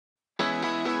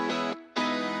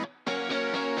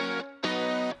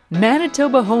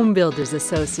Manitoba Home Builders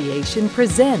Association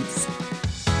presents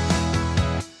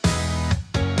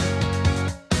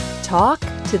Talk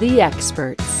to the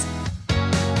Experts.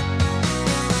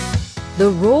 The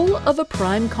role of a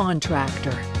prime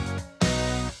contractor.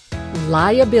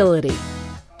 Liability.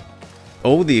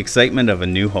 Oh, the excitement of a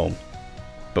new home.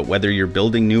 But whether you're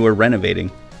building new or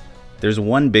renovating, there's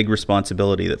one big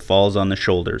responsibility that falls on the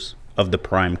shoulders of the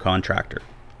prime contractor: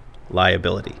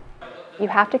 liability. You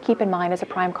have to keep in mind as a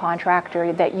prime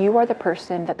contractor that you are the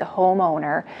person that the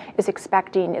homeowner is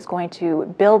expecting is going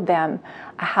to build them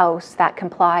a house that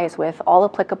complies with all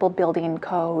applicable building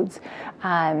codes,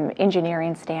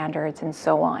 engineering standards, and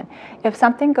so on. If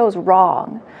something goes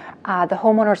wrong, the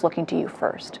homeowner is looking to you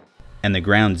first. And the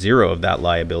ground zero of that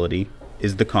liability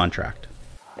is the contract.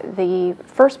 The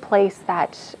first place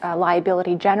that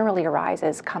liability generally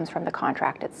arises comes from the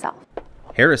contract itself.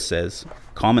 Harris says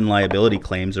common liability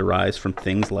claims arise from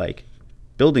things like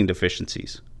building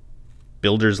deficiencies,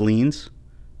 builder's liens,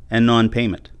 and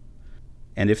non-payment.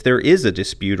 And if there is a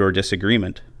dispute or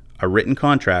disagreement, a written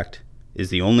contract is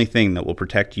the only thing that will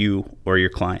protect you or your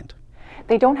client.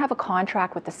 They don't have a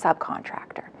contract with the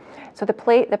subcontractor. So the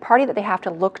party that they have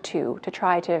to look to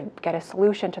try to get a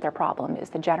solution to their problem is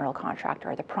the general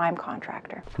contractor or the prime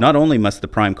contractor. Not only must the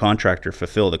prime contractor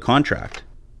fulfill the contract,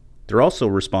 they're also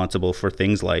responsible for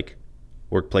things like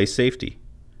workplace safety,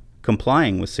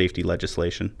 complying with safety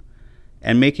legislation,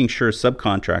 and making sure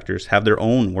subcontractors have their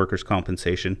own workers'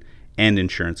 compensation and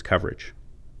insurance coverage.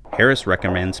 Harris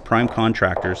recommends prime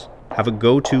contractors have a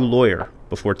go-to lawyer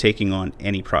before taking on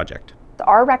any project.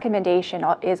 Our recommendation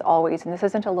is always, and this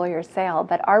isn't a lawyer's sale,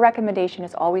 but our recommendation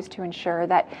is always to ensure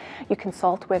that you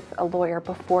consult with a lawyer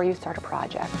before you start a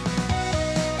project.